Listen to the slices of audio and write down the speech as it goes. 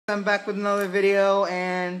I'm back with another video,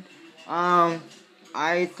 and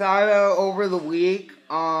I thought over the week,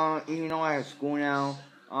 I have school now.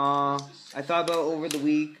 I thought about over the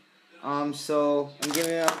week, so I'm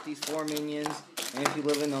giving out these 4 minions, and if you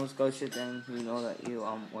live in Nova Scotia, then you know that you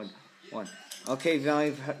won. Okay,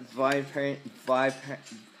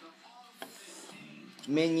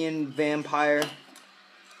 minion vampire.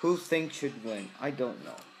 Who thinks should win? I don't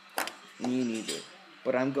know. Me neither.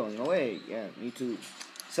 But I'm going away. Yeah, me too.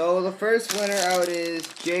 So the first winner out is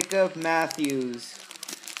Jacob Matthews.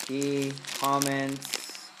 He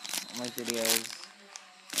comments on my videos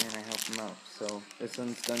and I help him out. So this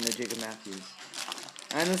one's going to Jacob Matthews.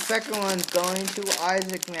 And the second one's going to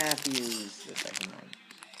Isaac Matthews. The second one.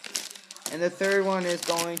 And the third one is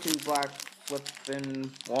going to Black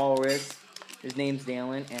Flippin' Walrus. His name's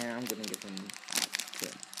Dalen, and I'm gonna give him to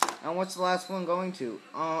him. And what's the last one going to?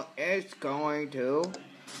 It's going to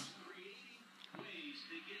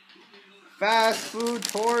Fast Food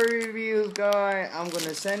Toy Reviews guy. I'm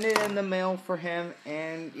gonna send it in the mail for him,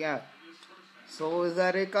 and yeah. So is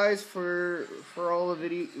that it, guys, for all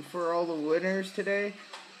the winners today?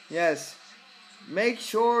 Yes. Make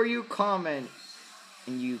sure you comment,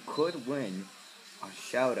 and you could win a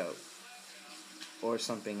shout out or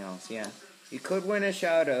something else. Yeah, you could win a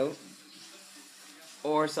shout out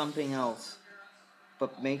or something else.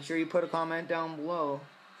 But make sure you put a comment down below,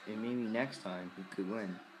 and maybe next time you could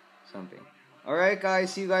win something. Alright,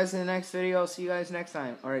 guys, see you guys in the next video. See you guys next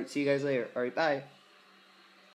time. Alright, see you guys later. Alright, bye.